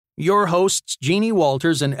Your hosts, Jeannie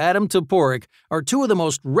Walters and Adam Toporek, are two of the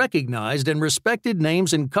most recognized and respected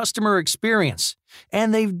names in customer experience,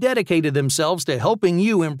 and they've dedicated themselves to helping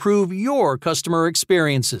you improve your customer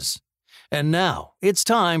experiences. And now, it's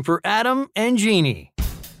time for Adam and Jeannie.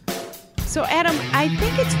 So, Adam, I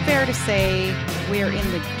think it's fair to say we're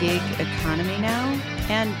in the gig economy now.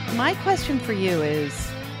 And my question for you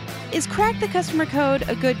is Crack the Customer Code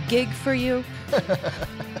a good gig for you?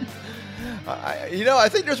 I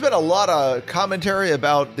think there's been a lot of commentary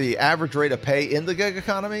about the average rate of pay in the gig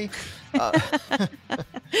economy.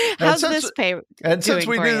 How's this pay? And since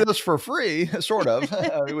we do this for free, sort of,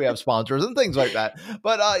 we have sponsors and things like that.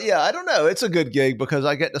 But I don't know. It's a good gig because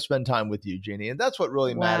I get to spend time with you, Jeannie. And that's what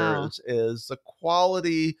really matters is the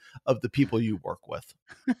quality of the people you work with.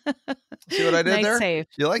 See what I did there? Save.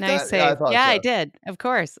 You like nice that? Save. Yeah, I did. Of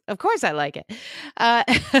course I like it.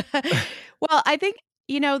 Well, I think,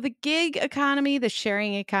 the gig economy, the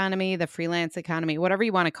sharing economy, the freelance economy, whatever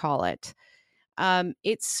you want to call it,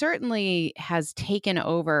 it certainly has taken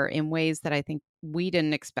over in ways that I think we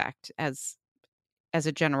didn't expect as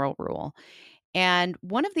a general rule. And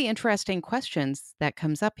one of the interesting questions that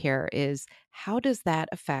comes up here is, how does that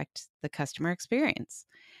affect the customer experience?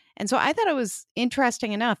 And so I thought it was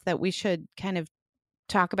interesting enough that we should kind of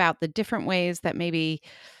talk about the different ways that maybe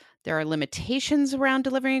there are limitations around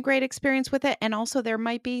delivering a great experience with it. And also there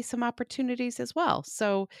might be some opportunities as well.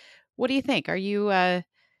 So what do you think? Are you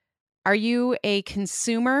a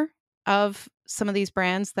consumer of some of these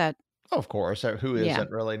brands that? Of course, who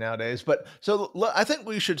isn't really nowadays? But so I think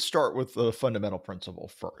we should start with the fundamental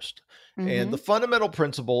principle first. Mm-hmm. And the fundamental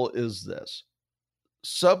principle is this: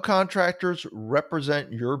 subcontractors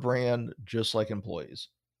represent your brand just like employees.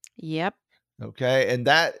 Yep. Okay. And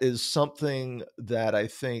that is something that I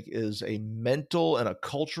think is a mental and a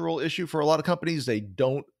cultural issue for a lot of companies. They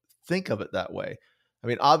don't think of it that way. I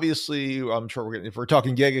mean, obviously, I'm sure if we're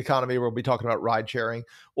talking gig economy, we'll be talking about ride sharing.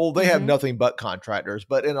 Well, they have nothing but contractors.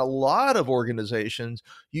 But in a lot of organizations,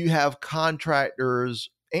 you have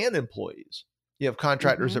contractors and employees. You have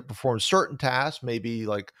contractors that perform certain tasks, maybe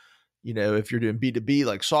like, if you're doing B2B,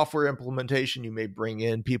 like software implementation, you may bring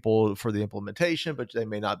in people for the implementation, but they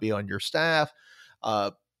may not be on your staff.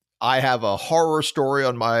 I have a horror story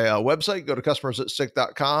on my website. Go to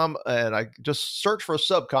customersatsick.com and I just search for a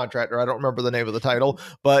subcontractor. I don't remember the name of the title,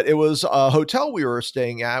 but it was a hotel we were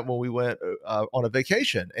staying at when we went on a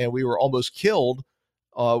vacation, and we were almost killed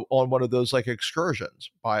on one of those like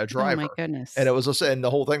excursions by a driver. Oh my goodness. And and the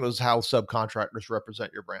whole thing was how subcontractors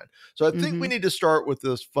represent your brand. So I think we need to start with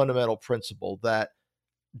this fundamental principle that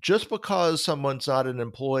just because someone's not an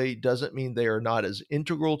employee doesn't mean they are not as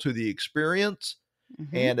integral to the experience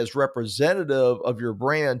and as representative of your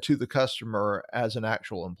brand to the customer as an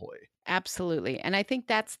actual employee. Absolutely. And I think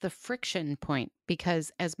that's the friction point,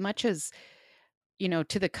 because as much as,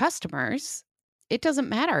 to the customers, it doesn't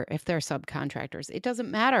matter if they're subcontractors. It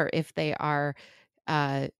doesn't matter if they are,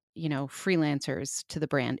 freelancers to the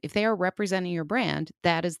brand. If they are representing your brand,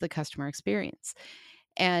 that is the customer experience.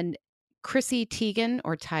 And Chrissy Teigen,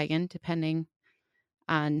 or Teigen, depending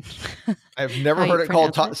on I've never heard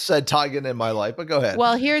it said Teigen in my life, but go ahead.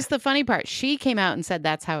 Well, here's the funny part. She came out and said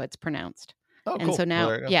that's how it's pronounced. Oh, and cool. so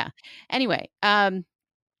now, Anyway, I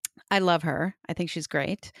love her. I think she's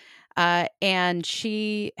great. And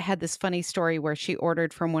she had this funny story where she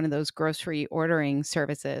ordered from one of those grocery ordering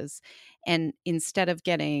services, and instead of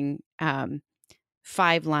getting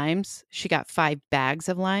 5 limes, she got 5 bags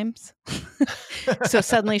of limes. So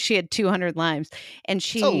suddenly she had 200 limes, and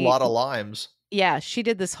That's a lot of limes. Yeah, she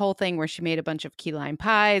did this whole thing where she made a bunch of key lime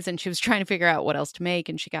pies, and she was trying to figure out what else to make,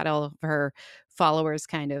 and she got all of her followers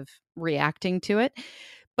kind of reacting to it.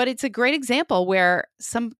 But it's a great example where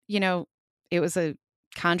it was a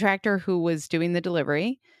contractor who was doing the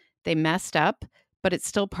delivery. They messed up, but it's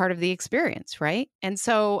still part of the experience, right? And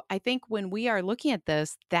so I think when we are looking at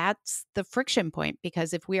this, that's the friction point,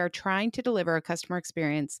 because if we are trying to deliver a customer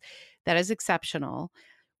experience that is exceptional,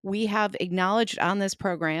 we have acknowledged on this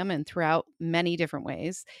program and throughout many different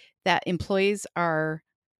ways that employees are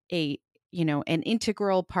an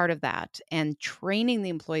integral part of that, and training the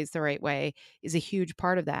employees the right way is a huge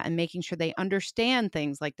part of that, and making sure they understand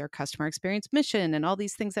things like their customer experience mission and all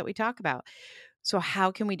these things that we talk about. So how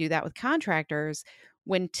can we do that with contractors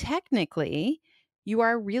when technically you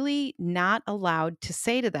are really not allowed to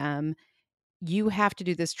say to them, you have to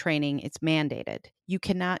do this training, it's mandated. You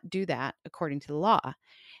cannot do that according to the law.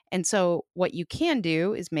 And so what you can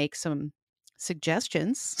do is make some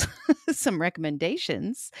suggestions, some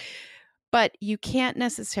recommendations, but you can't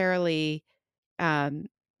necessarily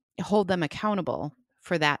hold them accountable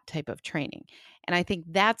for that type of training. And I think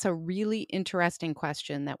that's a really interesting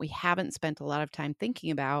question that we haven't spent a lot of time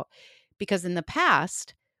thinking about, because in the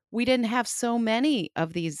past, we didn't have so many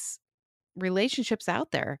of these relationships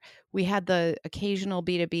out there. We had the occasional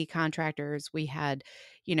B2B contractors. We had,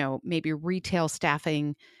 maybe retail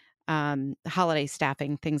staffing, holiday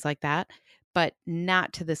staffing, things like that, but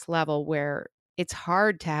not to this level where it's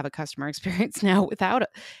hard to have a customer experience now without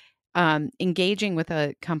engaging with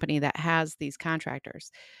a company that has these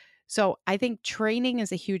contractors. So I think training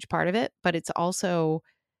is a huge part of it, but it's also,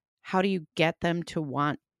 how do you get them to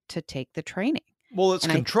want to take the training? Well, it's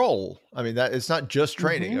And I, control. I mean, that it's not just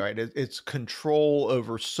training, Mhm. right? It's control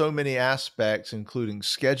over so many aspects, including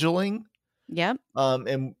scheduling. Yep.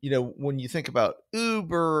 And when you think about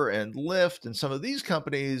Uber and Lyft and some of these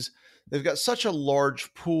companies, they've got such a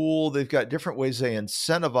large pool. They've got different ways they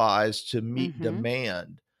incentivize to meet Mhm.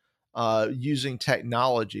 demand using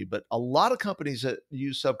technology. But a lot of companies that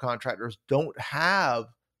use subcontractors don't have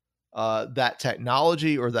that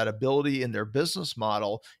technology or that ability in their business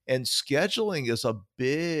model. And scheduling is a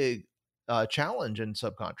big challenge in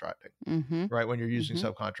subcontracting, Mhm. right? When you're using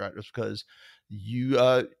Mhm. subcontractors, because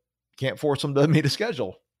you can't force them to meet a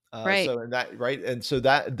schedule. Right. And that, right. And so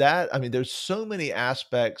I mean, there's so many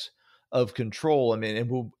aspects of control. I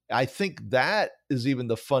mean, I think that is even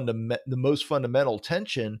the most fundamental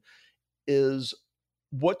tension is,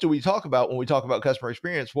 what do we talk about when we talk about customer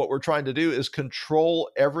experience? What we're trying to do is control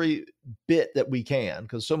every bit that we can,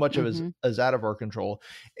 because so much of it Mhm. is out of our control.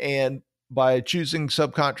 And by choosing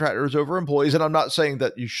subcontractors over employees, and I'm not saying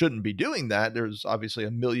that you shouldn't be doing that, there's obviously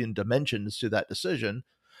a million dimensions to that decision,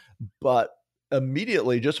 but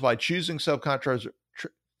immediately just by choosing subcontractors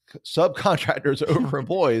over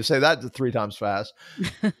employees, say that 3 times fast,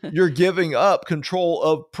 you're giving up control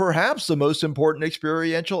of perhaps the most important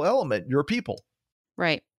experiential element, your people.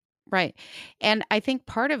 Right. Right. And I think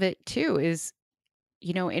part of it too is,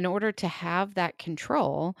 in order to have that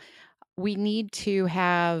control, we need to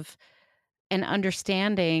have an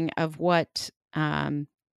understanding of what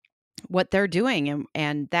they're doing,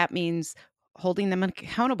 and that means holding them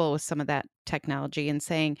accountable with some of that technology and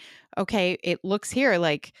saying, okay, it looks here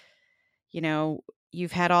like, you know,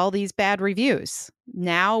 you've had all these bad reviews.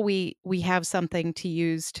 Now we have something to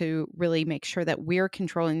use to really make sure that we're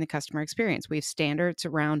controlling the customer experience. We have standards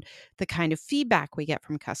around the kind of feedback we get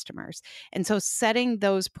from customers. And so setting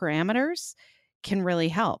those parameters can really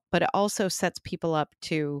help, but it also sets people up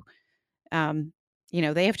to, um,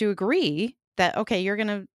 they have to agree that, okay, you're going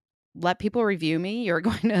to let people review me. You're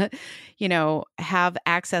going to, have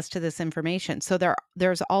access to this information. So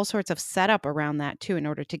there's all sorts of setup around that too, in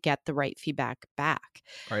order to get the right feedback back.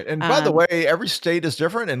 Right. And by the Um, way, every state is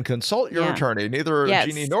different, and consult your yeah. attorney. Neither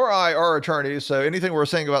Jeannie Yes. nor I are attorneys. So anything we're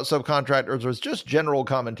saying about subcontractors is just general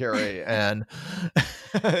commentary. And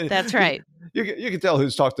That's you, right. you can tell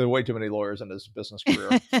who's talked to way too many lawyers in his business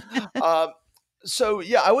career. Um, so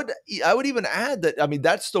yeah, I would even add that, I mean,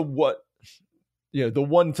 that's the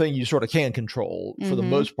one thing you sort of can control for the Mhm.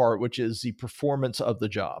 most part, which is the performance of the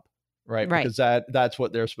job, right? Right. Because that's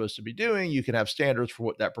what they're supposed to be doing. You can have standards for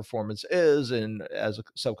what that performance is, and as a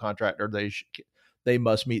subcontractor, they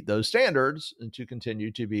must meet those standards and to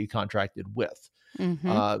continue to be contracted with.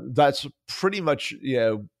 Mhm. That's pretty much,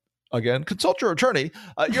 again, consult your attorney.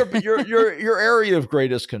 Your area of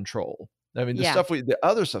greatest control. I mean, Yeah. the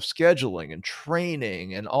other stuff, scheduling and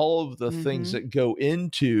training and all of the things Mhm. that go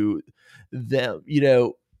into them.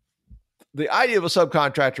 The idea of a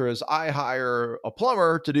subcontractor is, I hire a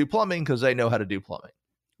plumber to do plumbing because they know how to do plumbing.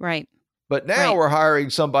 Right. But now Right. we're hiring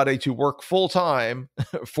somebody to work full time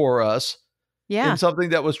for us in Yeah.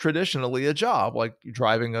 something that was traditionally a job, like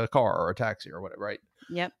driving a car or a taxi or whatever, right?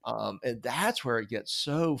 Yep. And that's where it gets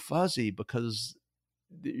so fuzzy, because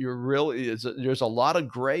there's a lot of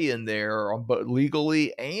gray in there on both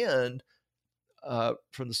legally and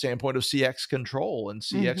from the standpoint of CX control and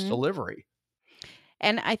CX Mhm. delivery.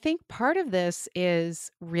 And I think part of this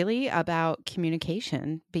is really about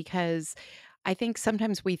communication, because I think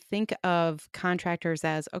sometimes we think of contractors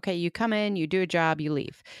as, okay, you come in, you do a job, you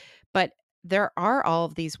leave. But there are all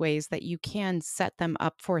of these ways that you can set them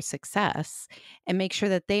up for success and make sure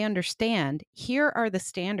that they understand, here are the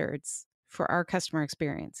standards for our customer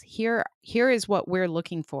experience. Here is what we're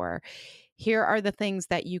looking for. Here are the things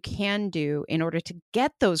that you can do in order to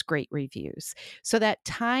get those great reviews. So that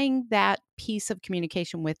tying that piece of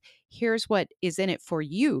communication with, here's what is in it for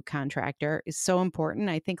you, contractor, is so important.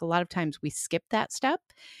 I think a lot of times we skip that step.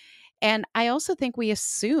 And I also think we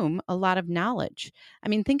assume a lot of knowledge. I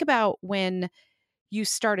mean, think about when you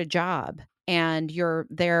start a job and you're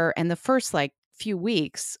there, and the first like few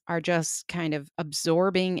weeks are just kind of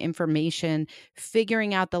absorbing information,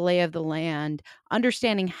 figuring out the lay of the land,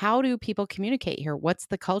 understanding how do people communicate here? What's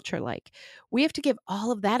the culture like? We have to give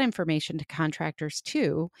all of that information to contractors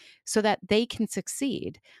too, so that they can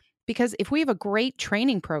succeed. Because if we have a great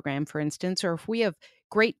training program, for instance, or if we have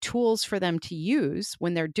great tools for them to use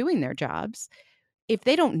when they're doing their jobs, if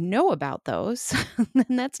they don't know about those,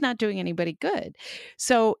 then that's not doing anybody good.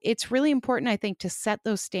 So it's really important, I think, to set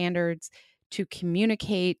those standards, to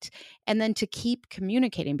communicate, and then to keep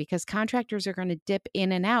communicating, because contractors are going to dip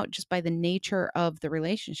in and out just by the nature of the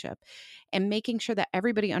relationship. And making sure that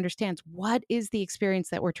everybody understands what is the experience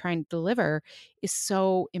that we're trying to deliver is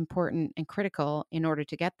so important and critical in order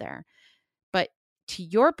to get there. But to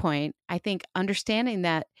your point, I think understanding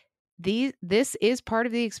that this is part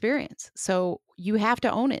of the experience. So you have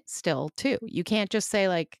to own it still too. You can't just say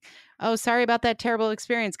like, oh, sorry about that terrible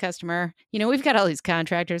experience, customer. We've got all these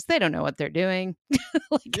contractors. They don't know what they're doing.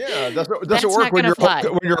 Yeah, doesn't work when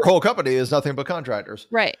your whole company is nothing but contractors.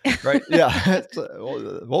 Right. Right. Yeah.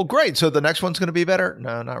 Well, great. So the next one's going to be better?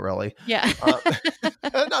 No, not really. Yeah.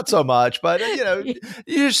 Not so much, but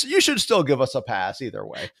you should still give us a pass either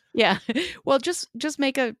way. Yeah. Well, just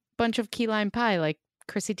make a bunch of key lime pie like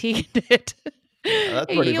Chrissy Teigen did. Yeah,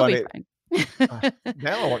 that's pretty funny.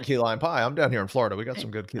 Now I want key lime pie. I'm down here in Florida. We got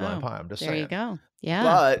some good key lime pie. I'm just saying. There you go. Yeah.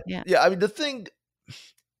 But I mean, the thing,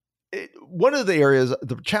 one of the areas,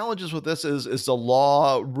 the challenges with this is the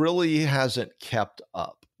law really hasn't kept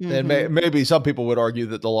up. Mm-hmm. And maybe some people would argue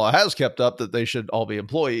that the law has kept up, that they should all be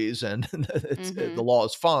employees and the law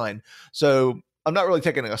is fine. So I'm not really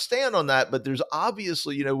taking a stand on that, but there's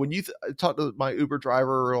obviously, when you talked to my Uber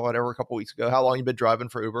driver or whatever a couple of weeks ago, how long you been driving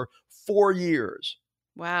for Uber? 4 years.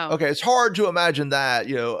 Wow. Okay. It's hard to imagine that,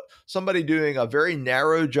 somebody doing a very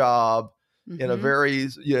narrow job in a very,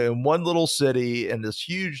 one little city in this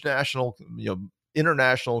huge national,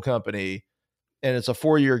 international company, and it's a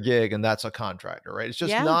 4-year gig and that's a contractor, right? It's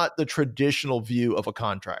just not the traditional view of a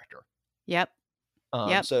contractor. Yep.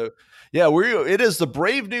 So it is the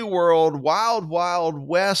brave new world, wild, wild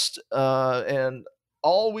west. And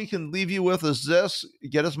all we can leave you with is this: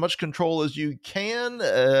 get as much control as you can,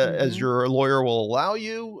 as your lawyer will allow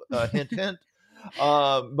you, hint, hint.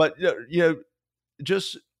 But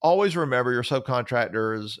just always remember your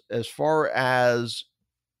subcontractors, as far as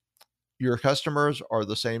your customers, are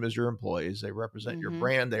the same as your employees. They represent your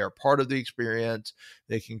brand. They are part of the experience.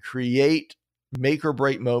 They can create make or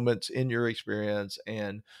break moments in your experience,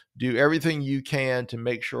 and do everything you can to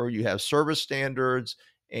make sure you have service standards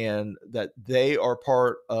and that they are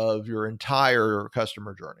part of your entire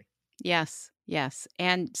customer journey. Yes.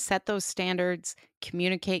 And set those standards,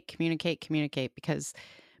 communicate, because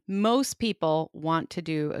most people want to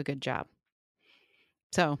do a good job.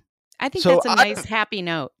 So I think that's a nice, happy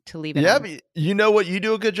note to leave it on. But you know what you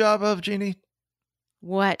do a good job of, Jeannie?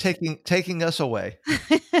 What? Taking us away.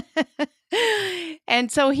 And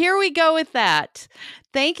so here we go with that.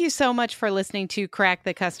 Thank you so much for listening to Crack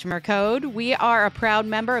the Customer Code. We are a proud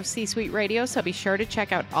member of C-Suite Radio, so be sure to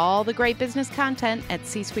check out all the great business content at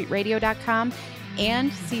csuiteradio.com and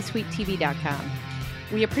csuitetv.com.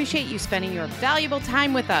 We appreciate you spending your valuable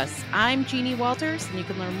time with us. I'm Jeannie Walters, and you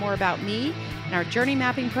can learn more about me and our journey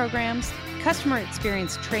mapping programs, customer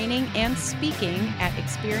experience training, and speaking at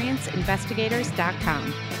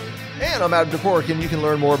experienceinvestigators.com. And I'm Adam Toporek, and you can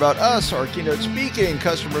learn more about us, our keynote speaking,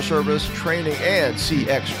 customer service, training, and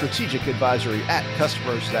CX strategic advisory at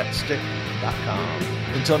customersthatstick.com.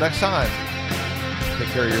 Until next time, take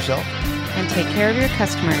care of yourself. And take care of your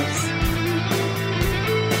customers.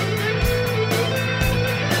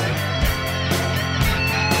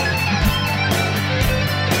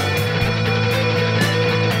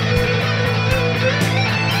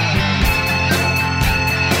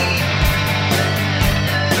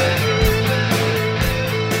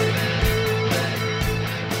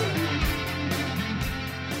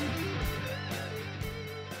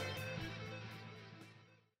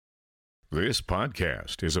 This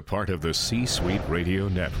podcast is a part of the C-Suite Radio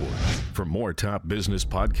Network. For more top business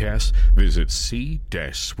podcasts, visit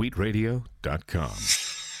c-suiteradio.com.